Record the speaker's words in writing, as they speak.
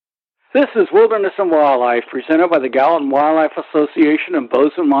This is Wilderness and Wildlife, presented by the Gallatin Wildlife Association in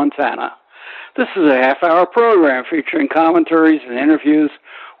Bozeman, Montana. This is a half-hour program featuring commentaries and interviews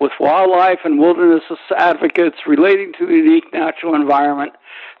with wildlife and wilderness advocates relating to the unique natural environment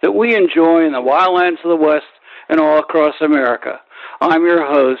that we enjoy in the wildlands of the West and all across America. I'm your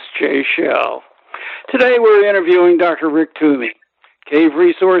host, Jay Shell. Today we're interviewing Dr. Rick Toomey, Cave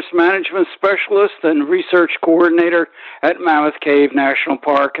Resource Management Specialist and Research Coordinator at Mammoth Cave National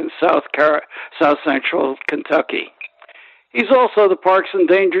Park in South Central Kentucky. He's also the Park's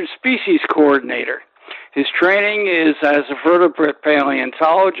Endangered Species Coordinator. His training is as a vertebrate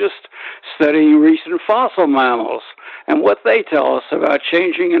paleontologist, studying recent fossil mammals and what they tell us about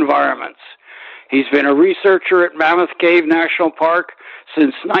changing environments. He's been a researcher at Mammoth Cave National Park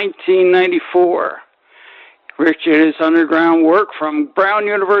since 1994. Rich did his underground work from Brown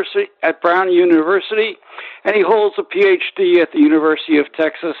University, and he holds a PhD at the University of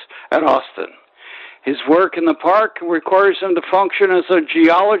Texas at Austin. His work in the park requires him to function as a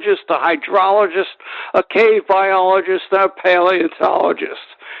geologist, a hydrologist, a cave biologist, and a paleontologist.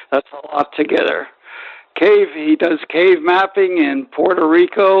 That's a lot together. He does cave mapping in Puerto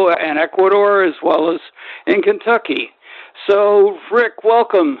Rico and Ecuador, as well as in Kentucky. So, Rick,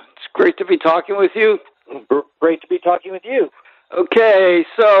 welcome. It's great to be talking with you. Great to be talking with you. Okay,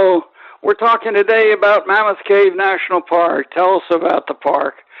 so we're talking today about Mammoth Cave National Park. Tell us about the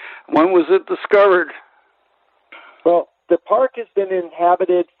park. When was it discovered? Well, the park has been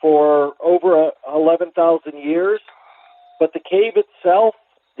inhabited for over 11,000 years, but the cave itself,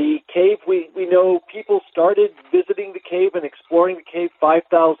 we know people started visiting the cave and exploring the cave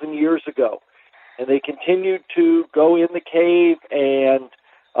 5,000 years ago, and they continued to go in the cave and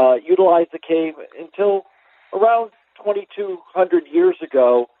utilize the cave until around 2,200 years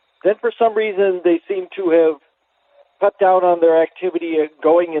ago. Then for some reason they seem to have cut down on their activity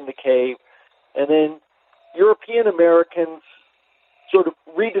going in the cave, and then European Americans sort of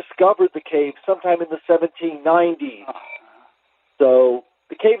rediscovered the cave sometime in the 1790s. So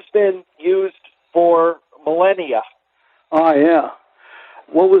the cave's been used for millennia. Oh, yeah.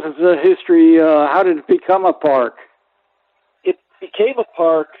 What was the history? How did it become a park? It became a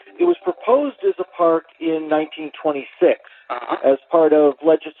park. It was proposed as a park in 1926 as part of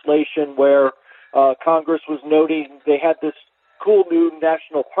legislation where Congress was noting they had this cool new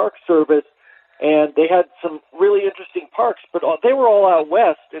National Park Service, and they had some really interesting parks, but they were all out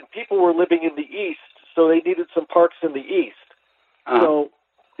west, and people were living in the east, so they needed some parks in the east. So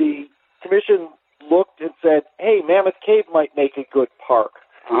the commission looked and said, hey, Mammoth Cave might make a good park.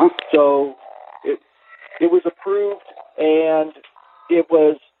 So it was approved, and it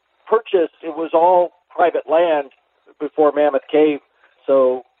was purchased. It was all private land before Mammoth Cave,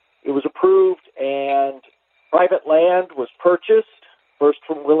 so it was approved, and private land was purchased, first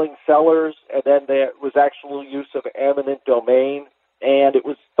from willing sellers, and then there was actual use of eminent domain, and it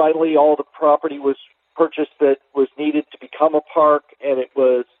was finally all the property was purchased that was needed to become a park, and it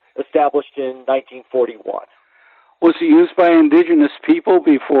was established in 1941. Was it used by indigenous people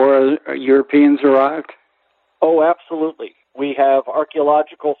before Europeans arrived? Oh, absolutely. We have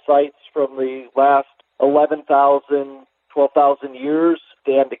archaeological sites from the last 11,000, 12,000 years,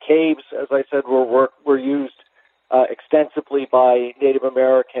 and the caves, as I said, were used extensively by Native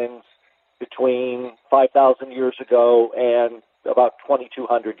Americans between 5,000 years ago and about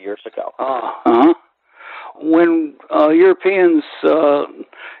 2,200 years ago. When Europeans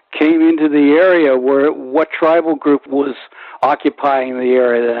came into the area, what tribal group was occupying the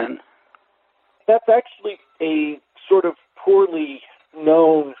area then? That's actually a sort of poorly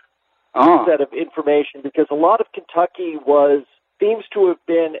known set of information, because a lot of Kentucky seems to have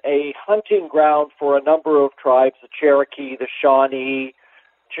been a hunting ground for a number of tribes, the Cherokee, the Shawnee,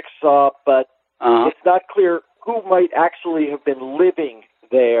 Chickasaw, but it's not clear who might actually have been living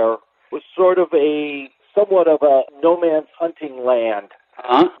there. It was sort of somewhat of a no-man's hunting land,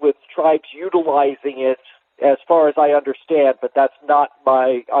 with tribes utilizing it, as far as I understand, but that's not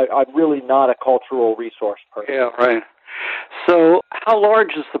I'm really not a cultural resource person. Yeah, right. So how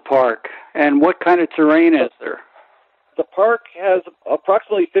large is the park, and what kind of terrain is there? The park has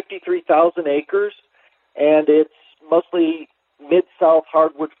approximately 53,000 acres, and it's mostly mid-south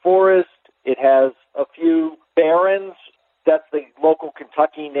hardwood forest. It has a few barrens. That's the local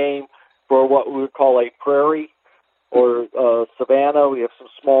Kentucky name for what we would call a prairie or savanna. We have some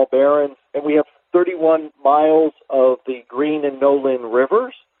small barrens, and we have 31 miles of the Green and Nolin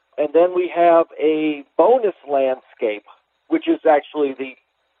rivers. And then we have a bonus landscape, which is actually the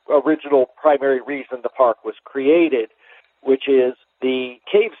original primary reason the park was created, which is the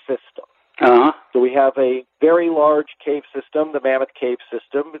cave system. Uh-huh. So we have a very large cave system, the Mammoth Cave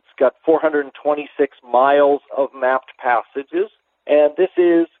System. It's got 426 miles of mapped passages, and this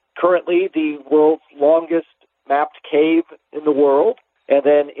is currently the world's longest mapped cave in the world. And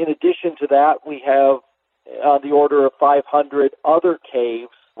then in addition to that, we have on the order of 500 other caves,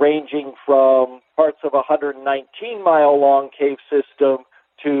 ranging from parts of a 119-mile-long cave system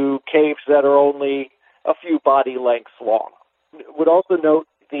to caves that are only a few body lengths long. Would also note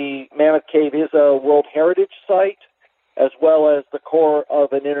the Mammoth Cave is a World Heritage Site, as well as the core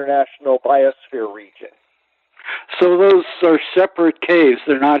of an international biosphere region. So those are separate caves.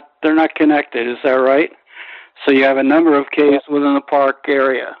 They're not connected. Is that right? So you have a number of caves within the park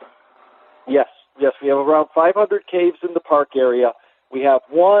area. Yes. We have around 500 caves in the park area. We have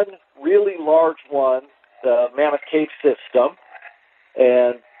one really large one, the Mammoth Cave System,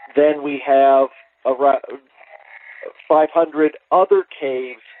 and then we have around 500 other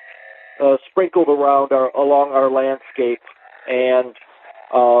caves sprinkled around along our landscape, and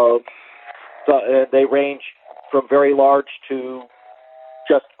they range from very large to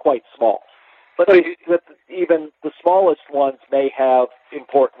just quite small. But even the smallest ones may have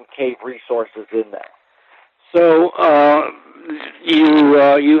important cave resources in them. So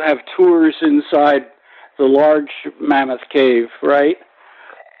you have tours inside the large Mammoth Cave, right?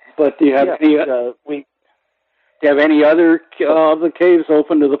 But do you have do you have any other of the caves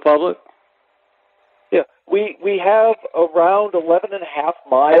open to the public? Yeah, we have around 11.5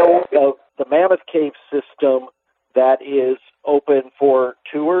 miles of the Mammoth Cave System that is open for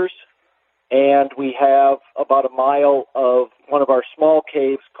tours. And we have about a mile of one of our small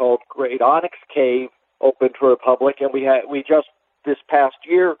caves called Great Onyx Cave open to the public. And we just this past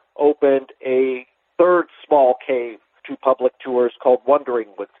year opened a third small cave to public tours called Wandering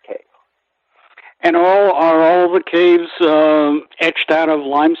Woods Cave. And are all the caves etched out of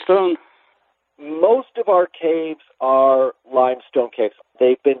limestone? Most of our caves are limestone caves.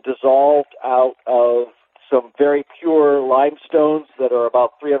 They've been dissolved out of some very pure limestones that are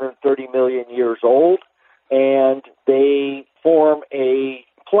about 330 million years old, and they form a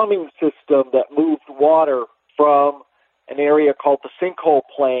plumbing system that moved water from an area called the Sinkhole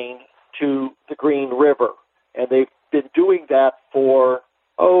Plain to the Green River. And they've been doing that for,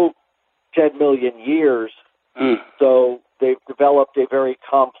 10 million years. So they've developed a very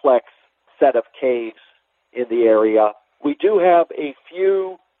complex set of caves in the area. We do have a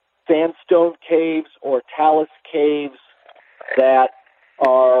few sandstone caves or talus caves that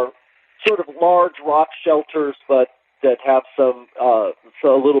are sort of large rock shelters, but that have a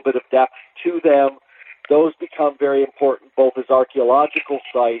little bit of depth to them. Those become very important both as archaeological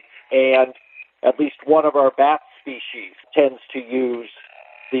sites, and at least one of our bat species tends to use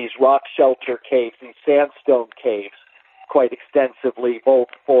these rock shelter caves, these sandstone caves, quite extensively,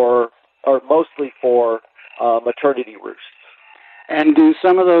 mostly for maternity roosts. And do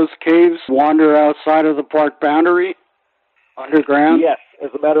some of those caves wander outside of the park boundary, underground? Yes. As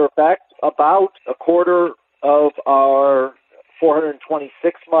a matter of fact, about a quarter of our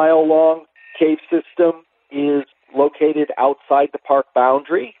 426-mile-long cave system is located outside the park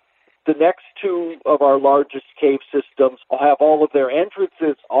boundary. The next two of our largest cave systems will have all of their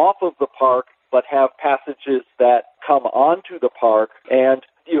entrances off of the park, but have passages that come onto the park. And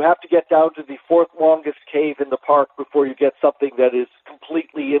you have to get down to the fourth longest cave in the park before you get something that is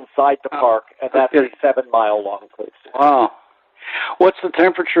completely inside the park, and that's a 7-mile-long cave system. Wow. What's the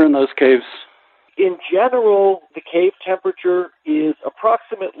temperature in those caves? In general, the cave temperature is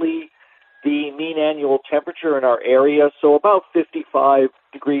approximately the mean annual temperature in our area, so about 55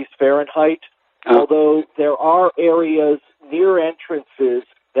 degrees Fahrenheit, although there are areas near entrances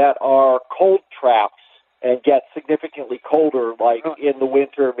that are cold traps and get significantly colder, like in the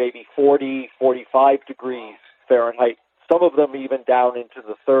winter, maybe 40, 45 degrees Fahrenheit, some of them even down into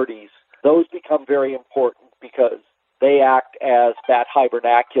the 30s. Those become very important because they act as bat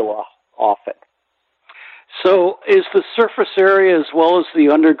hibernacula often. So is the surface area as well as the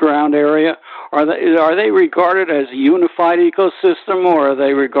underground area, are they regarded as a unified ecosystem, or are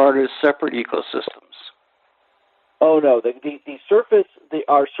they regarded as separate ecosystems? Oh, no.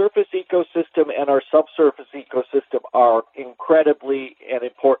 Our surface ecosystem and our subsurface ecosystem are incredibly and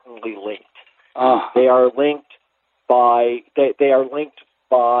importantly linked. They are linked by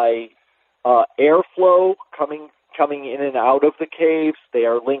airflow coming in and out of the caves. They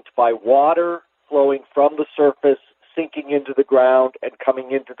are linked by water flowing from the surface, sinking into the ground, and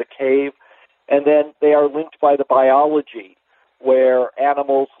coming into the cave. And then they are linked by the biology, where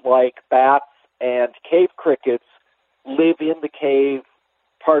animals like bats and cave crickets live in the cave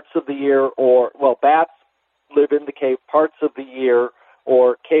parts of the year, bats live in the cave parts of the year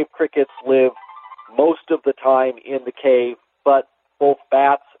or cave crickets live most of the time in the cave, but both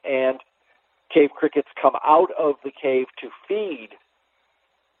bats and cave crickets come out of the cave to feed.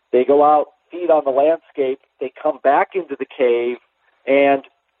 They go out, feed on the landscape, they come back into the cave, and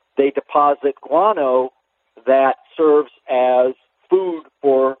they deposit guano that serves as food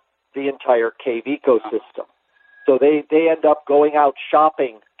for the entire cave ecosystem. So they end up going out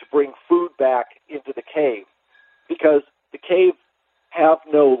shopping to bring food back into the cave, because the cave have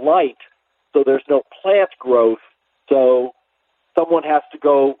no light, so there's no plant growth, so someone has to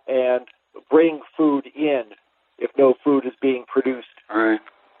go and bring food in if no food is being produced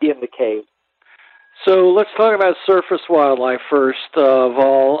in the cave. So let's talk about surface wildlife first of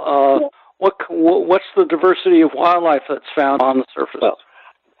all. What's the diversity of wildlife that's found on the surface? Well,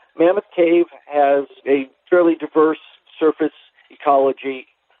 Mammoth Cave has a fairly diverse surface ecology.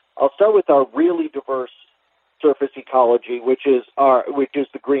 I'll start with our really diverse surface ecology, which is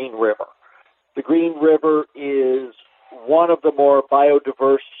the Green River. The Green River is one of the more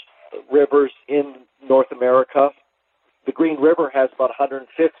biodiverse rivers in North America. The Green River has about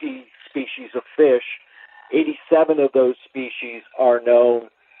 150 species of fish. 87 of those species are known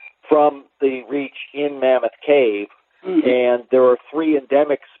from the reach in Mammoth Cave, and there are 3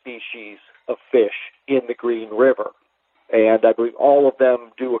 endemic species of fish in the Green River, and I believe all of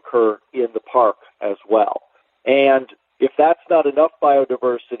them do occur in the park as well. And if that's not enough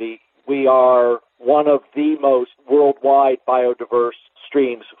biodiversity, we are one of the most worldwide biodiverse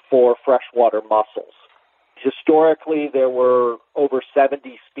streams for freshwater mussels. Historically, there were over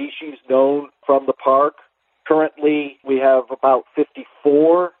 70 species known from the park. Currently, we have about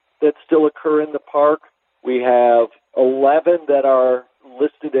 54 that still occur in the park. We have 11 that are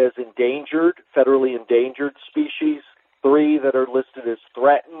listed as endangered, federally endangered species, 3 that are listed as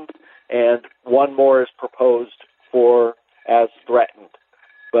threatened, and 1 more is proposed for as threatened.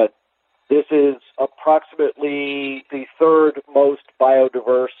 But this is approximately the 3rd most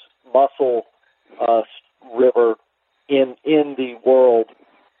biodiverse mussel river in the world,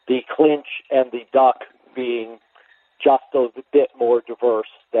 the clinch and the duck being just a bit more diverse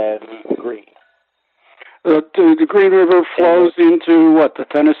than the green. The Green River flows into what, the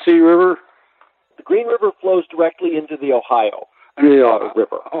Tennessee River? The Green River flows directly into the Ohio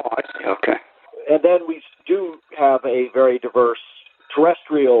River. Oh, I see. Okay. And then we do have a very diverse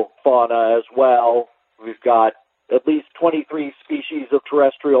terrestrial fauna as well. We've got at least 23 species of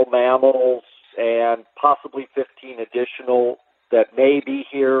terrestrial mammals and possibly 15 additional that may be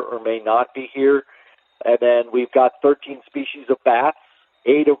here or may not be here. And then we've got 13 species of bats,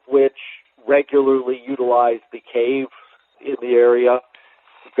 8 of which regularly utilize the cave in the area.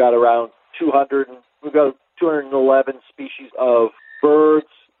 We've got around 211 species of birds,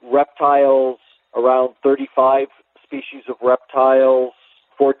 reptiles, around 35 species of reptiles,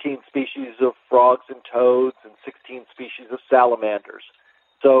 14 species of frogs and toads, and 16 species of salamanders.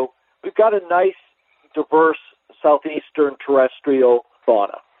 So we've got a nice, diverse southeastern terrestrial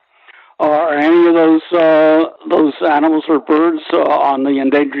fauna. Are any of those animals or birds on the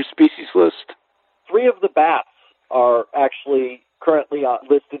endangered species list? 3 of the bats are actually currently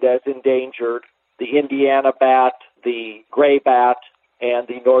listed as endangered: the Indiana bat, the gray bat, and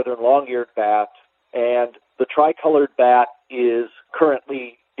the northern long-eared bat. And the tricolored bat is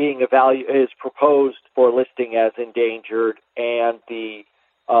currently being is proposed for listing as endangered, and the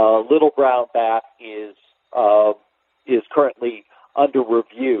little brown bat is currently under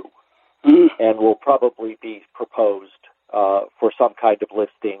review and will probably be proposed for some kind of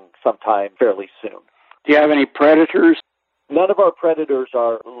listing sometime fairly soon. Do you have any predators? None of our predators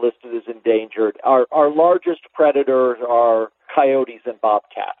are listed as endangered. Our largest predators are coyotes and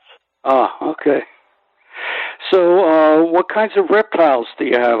bobcats. Ah, okay. So what kinds of reptiles do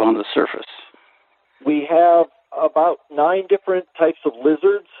you have on the surface? We have about 9 different types of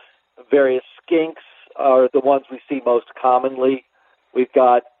lizards. Various skinks are the ones we see most commonly. We've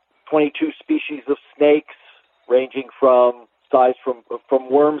got 22 species of snakes, ranging from size from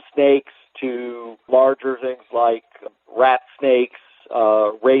worm snakes to larger things like rat snakes,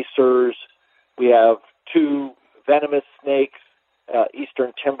 racers. We have 2 venomous snakes,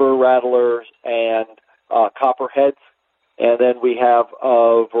 eastern timber rattlers, and copperheads. And then we have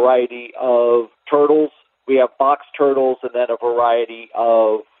a variety of turtles. We have box turtles, and then a variety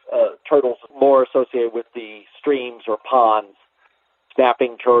of turtles more associated with the streams or ponds: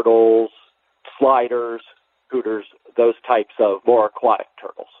 snapping turtles, sliders, scooters, those types of more aquatic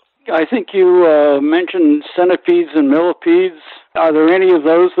turtles. I think you mentioned centipedes and millipedes. Are there any of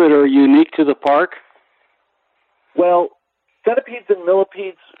those that are unique to the park? Well, centipedes and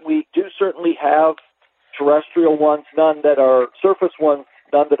millipedes we do certainly have terrestrial ones, none that are surface ones,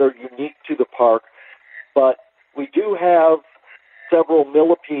 none that are unique to the park. But we do have several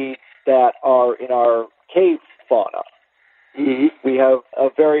millipedes that are in our cave fauna. Mm-hmm. We have a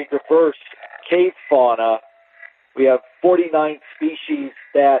very diverse cave fauna. We have 49 species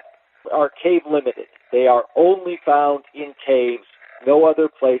that are cave limited. They are only found in caves, no other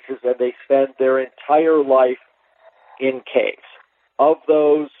places, and they spend their entire life in caves. Of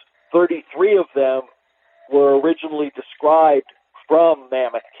those, 33 of them were originally described from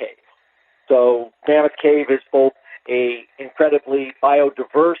Mammoth Cave. So Mammoth Cave is both a incredibly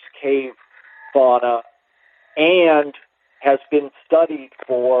biodiverse cave fauna and has been studied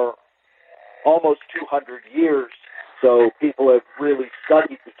for almost 200 years. So people have really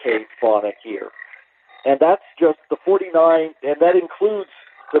studied the cave fauna here. And that's just the 49, and that includes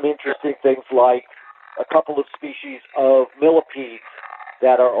some interesting things like a couple of species of millipedes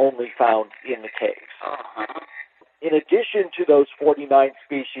that are only found in the caves. Uh-huh. In addition to those 49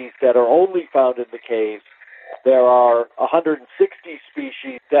 species that are only found in the caves, there are 160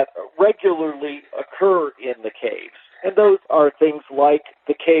 species that regularly occur in the caves. And those are things like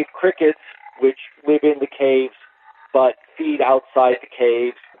the cave crickets, which live in the caves but feed outside the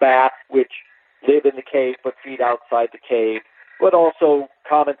caves, bats, which live in the cave but feed outside the cave, but also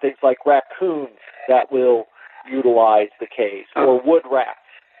common things like raccoons that will utilize the caves, or wood rats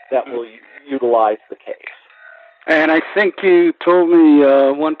that will utilize the caves. And I think you told me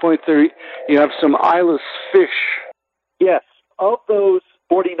 1.3 you have some eyeless fish. Yes. Of those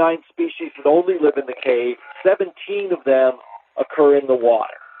 49 species that only live in the cave, 17 of them occur in the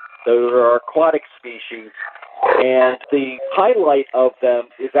water. Those are aquatic species. And the highlight of them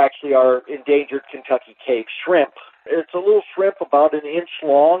is actually our endangered Kentucky cave shrimp. It's a little shrimp about an inch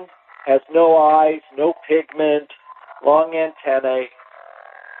long, has no eyes, no pigment, long antennae.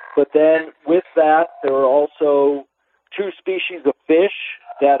 But then with that, there are also two species of fish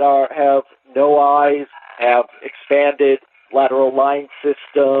that have no eyes, have expanded lateral line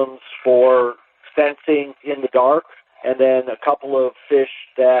systems for sensing in the dark, and then a couple of fish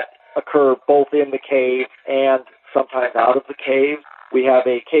that occur both in the cave and sometimes out of the cave. We have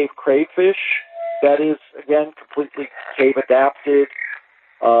a cave crayfish that is, again, completely cave adapted.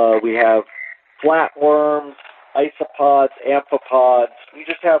 We have flatworms, isopods, amphipods. We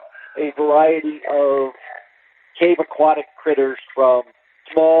just have a variety of cave aquatic critters from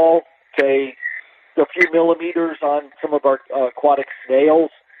small, say, a few millimeters on some of our aquatic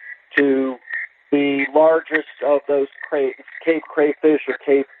snails to the largest of those cave crayfish or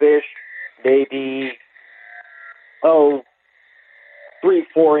cave fish, maybe, 3-4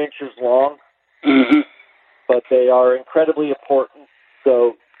 inches long. Mm-hmm. But they are incredibly important.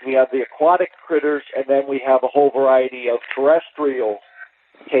 So we have the aquatic critters, and then we have a whole variety of terrestrial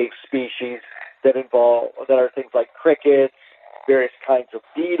cave species that are things like crickets, various kinds of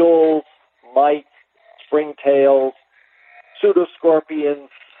beetles, mites, springtails, pseudoscorpions,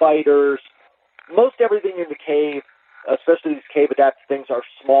 spiders. Most everything in the cave, especially these cave-adapted things, are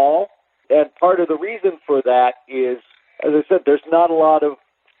small. And part of the reason for that is, as I said, there's not a lot of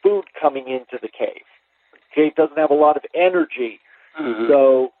food coming into the cave. The cave doesn't have a lot of energy. Mm-hmm.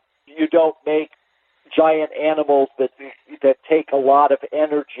 So you don't make giant animals that take a lot of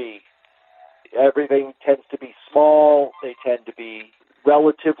energy. Everything tends to be small. They tend to be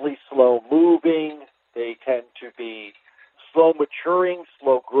relatively slow-moving. They tend to be slow-maturing,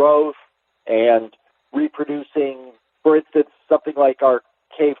 slow growth, and reproducing. For instance, something like our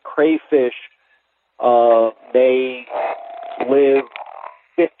cave crayfish may live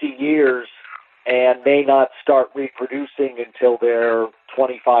 50 years and may not start reproducing until they're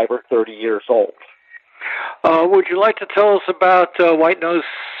 25 or 30 years old. Would you like to tell us about white nose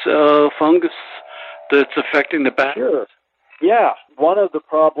fungus that's affecting the bat? Sure. Yeah, one of the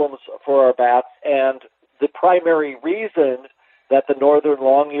problems for our bats, and the primary reason that the northern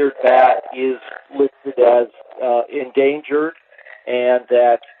long-eared bat is listed as endangered, and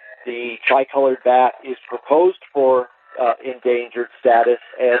that the tricolored bat is proposed for endangered status,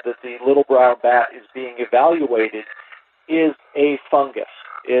 and that the little brown bat is being evaluated, is a fungus.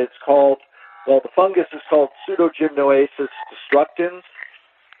 The fungus is called Pseudogymnoasis destructans.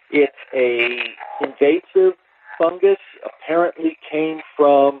 It's a invasive fungus. Apparently came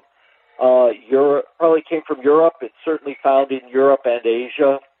from Europe. Probably came from Europe. It's certainly found in Europe and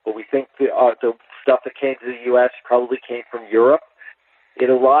Asia, but we think the stuff that came to the U.S. probably came from Europe. It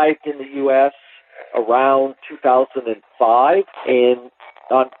arrived in the U.S. around 2005, and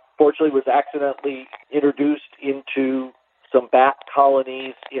unfortunately was accidentally introduced into some bat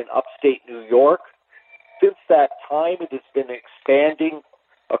colonies in upstate New York. Since that time, it has been expanding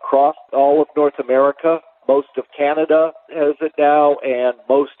across all of North America. Most of Canada has it now, and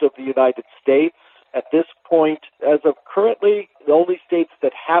most of the United States. At this point, as of currently, the only states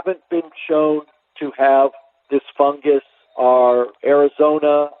that haven't been shown to have this fungus are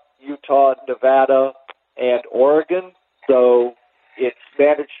Arizona, Utah, Nevada, and Oregon. So it's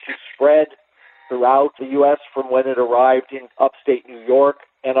managed to spread throughout the U.S. from when it arrived in upstate New York.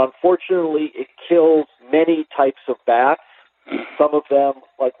 And unfortunately, it kills many types of bats. Some of them,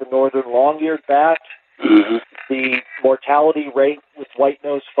 like the northern long-eared bat. The mortality rate with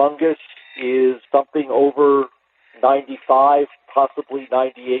white-nose fungus is something over 95, possibly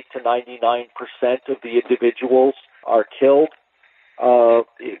 98 to 99% of the individuals are killed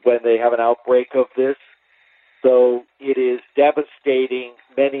when they have an outbreak of this. So it is devastating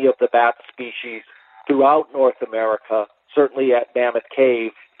many of the bat species throughout North America, certainly at Mammoth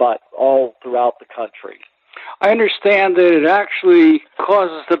Cave, but all throughout the country. I understand that it actually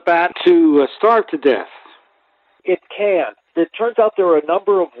causes the bat to starve to death. It can. It turns out there are a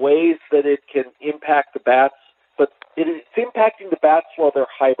number of ways that it can impact the bats, but it's impacting the bats while they're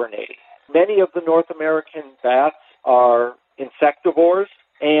hibernating. Many of the North American bats are insectivores,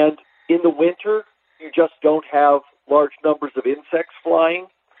 and in the winter, you just don't have large numbers of insects flying,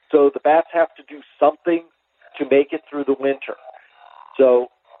 so the bats have to do something to make it through the winter. So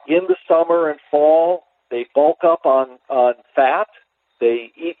in the summer and fall, they bulk up on fat.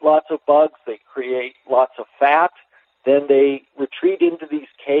 They eat lots of bugs. They create lots of fat. Then they retreat into these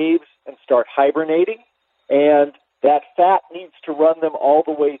caves and start hibernating. And that fat needs to run them all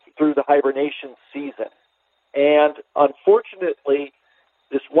the way through the hibernation season. And unfortunately,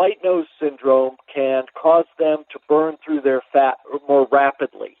 this white nose syndrome can cause them to burn through their fat more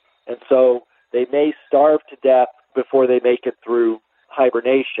rapidly. And so they may starve to death before they make it through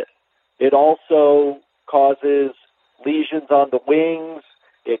hibernation. It also causes lesions on the wings.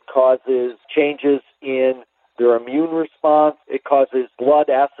 It causes changes in their immune response. It causes blood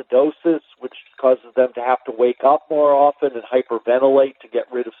acidosis, which causes them to have to wake up more often and hyperventilate to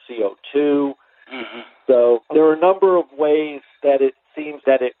get rid of CO2. So there are a number of ways that it seems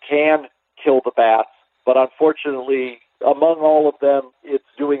that it can kill the bats, but unfortunately, among all of them, it's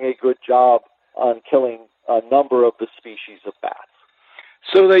doing a good job on killing a number of the species of bats.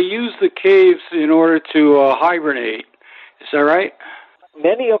 So they use the caves in order to hibernate. Is that right?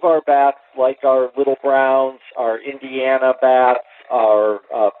 Many of our bats, like our little browns, our Indiana bats, our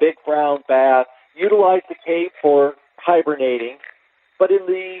big brown bats, utilize the cave for hibernating. But in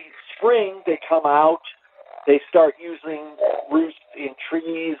the spring, they come out, they start using roosts in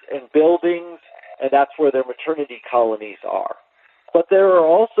trees and buildings, and that's where their maternity colonies are. But there are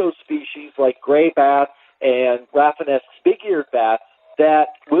also species like gray bats and Raffinet's big-eared bats that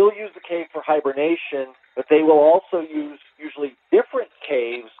will use the cave for hibernation, but they will also use usually different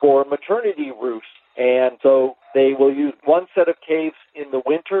caves for maternity roosts. And so they will use one set of caves in the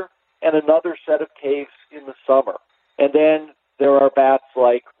winter and another set of caves in the summer. And then there are bats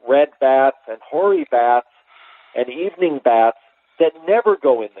like red bats and hoary bats and evening bats that never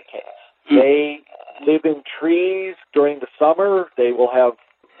go in the caves. They live in trees during the summer. They will have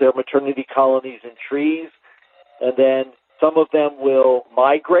their maternity colonies in trees. And then some of them will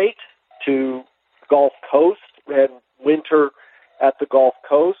migrate to Gulf Coast and winter at the Gulf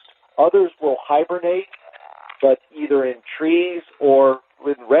Coast. Others will hibernate, but either in trees or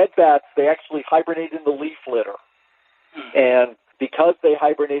with red bats, they actually hibernate in the leaf litter. And because they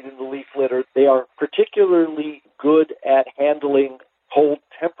hibernate in the leaf litter, they are particularly good at handling cold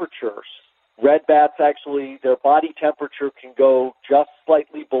temperatures. Red bats actually, their body temperature can go just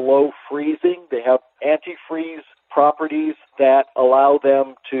slightly below freezing. They have antifreeze properties that allow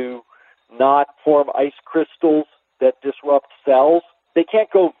them to not form ice crystals that disrupt cells. They can't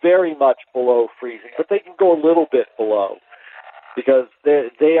go very much below freezing, but they can go a little bit below because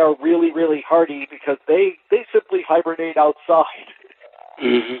they are really, really hardy because they simply hibernate outside.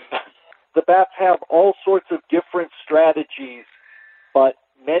 The bats have all sorts of different strategies, but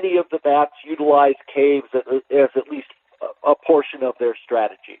many of the bats utilize caves as at least a portion of their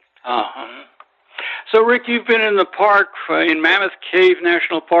strategy. So, Rick, you've been in the park, in Mammoth Cave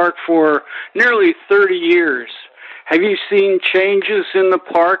National Park, for nearly 30 years. Have you seen changes in the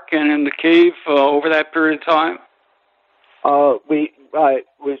park and in the cave over that period of time?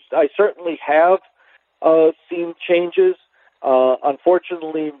 I certainly have seen changes.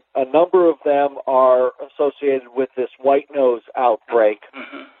 Unfortunately, a number of them are associated with this white nose outbreak.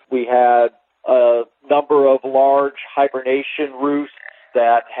 We had a number of large hibernation roosts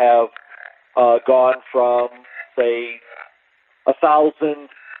that have gone from, say, 1,000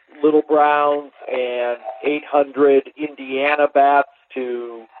 little browns and 800 Indiana bats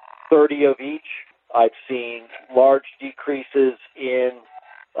to 30 of each. I've seen large decreases in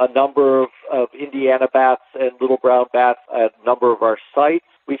a number of Indiana bats and little brown bats at a number of our sites.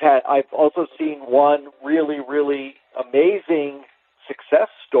 I've also seen one really, really amazing success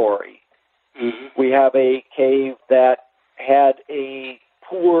story. Mm-hmm. We have a cave that had a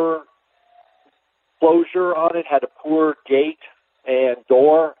poor closure on it, had a poor gate and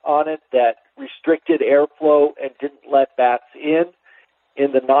door on it that restricted airflow and didn't let bats in.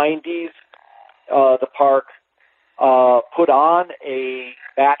 In the 90s, the park put on a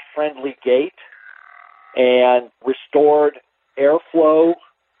bat-friendly gate and restored airflow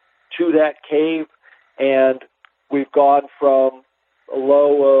to that cave, and we've gone from a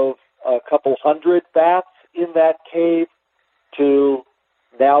low of a couple hundred bats in that cave to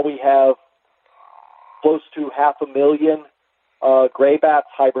now we have close to 500,000 gray bats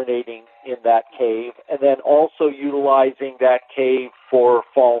hibernating in that cave, and then also utilizing that cave for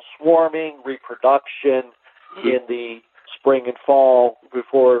fall swarming, reproduction in the spring and fall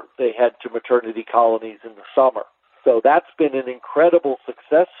before they head to maternity colonies in the summer. So that's been an incredible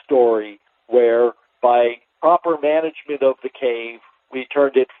success story where by proper management of the cave, we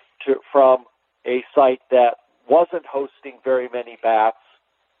turned it from a site that wasn't hosting very many bats,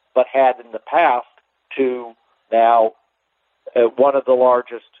 but had in the past, to now one of the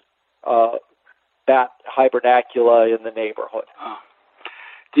largest bat hibernacula in the neighborhood.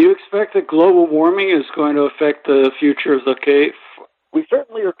 Do you expect that global warming is going to affect the future of the cave? We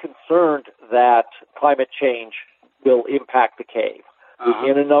certainly are concerned that climate change will impact the cave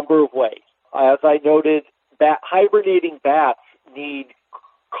in a number of ways. As I noted, hibernating bats need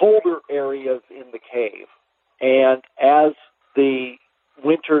colder areas in the cave. And as the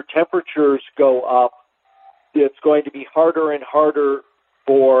winter temperatures go up, it's going to be harder and harder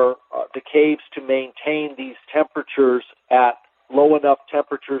for the caves to maintain these temperatures at low enough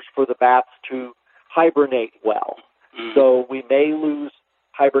temperatures for the bats to hibernate well. Mm. So we may lose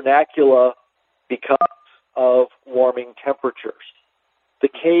hibernacula because of warming temperatures. The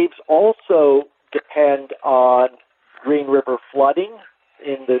caves also depend on Green River flooding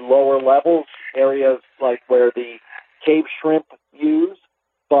in the lower levels, areas like where the cave shrimp use,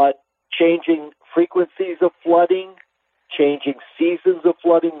 but changing frequencies of flooding, changing seasons of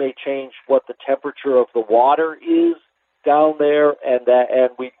flooding may change what the temperature of the water is down there, and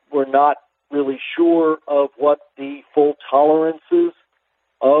we're not really sure of what the full tolerances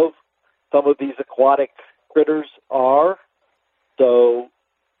of some of these aquatic critters are. So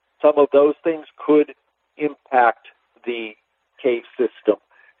some of those things could impact the cave system.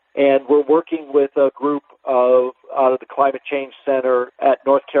 And we're working with a group out of the Climate Change Center at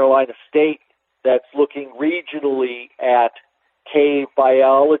North Carolina State that's looking regionally at cave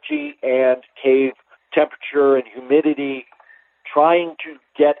biology and cave temperature and humidity, trying to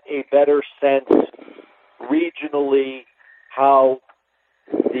get a better sense regionally how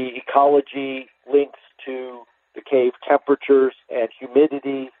the ecology links to the cave temperatures and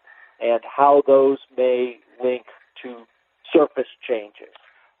humidity and how those may link to surface changes.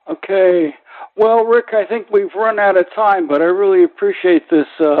 Okay. Well, Rick, I think we've run out of time, but I really appreciate this.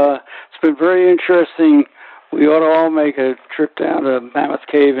 It's been very interesting. We ought to all make a trip down to Mammoth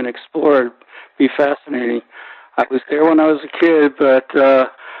Cave and explore it. It'd be fascinating. I was there when I was a kid, but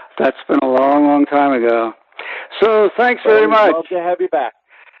that's been a long, long time ago. So thanks very much. We'd love to have you back.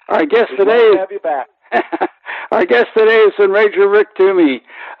 Our guest today is Ranger Rick Toomey.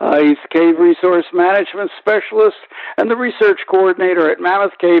 He's the Cave Resource Management Specialist and the Research Coordinator at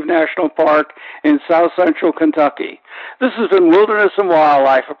Mammoth Cave National Park in South Central Kentucky. This has been Wilderness and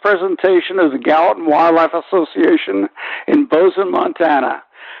Wildlife, a presentation of the Gallatin Wildlife Association in Bozeman, Montana.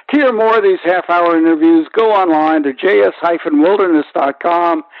 To hear more of these half-hour interviews, go online to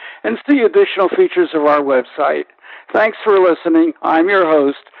js-wilderness.com and see additional features of our website. Thanks for listening. I'm your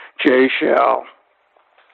host, Jay Shell.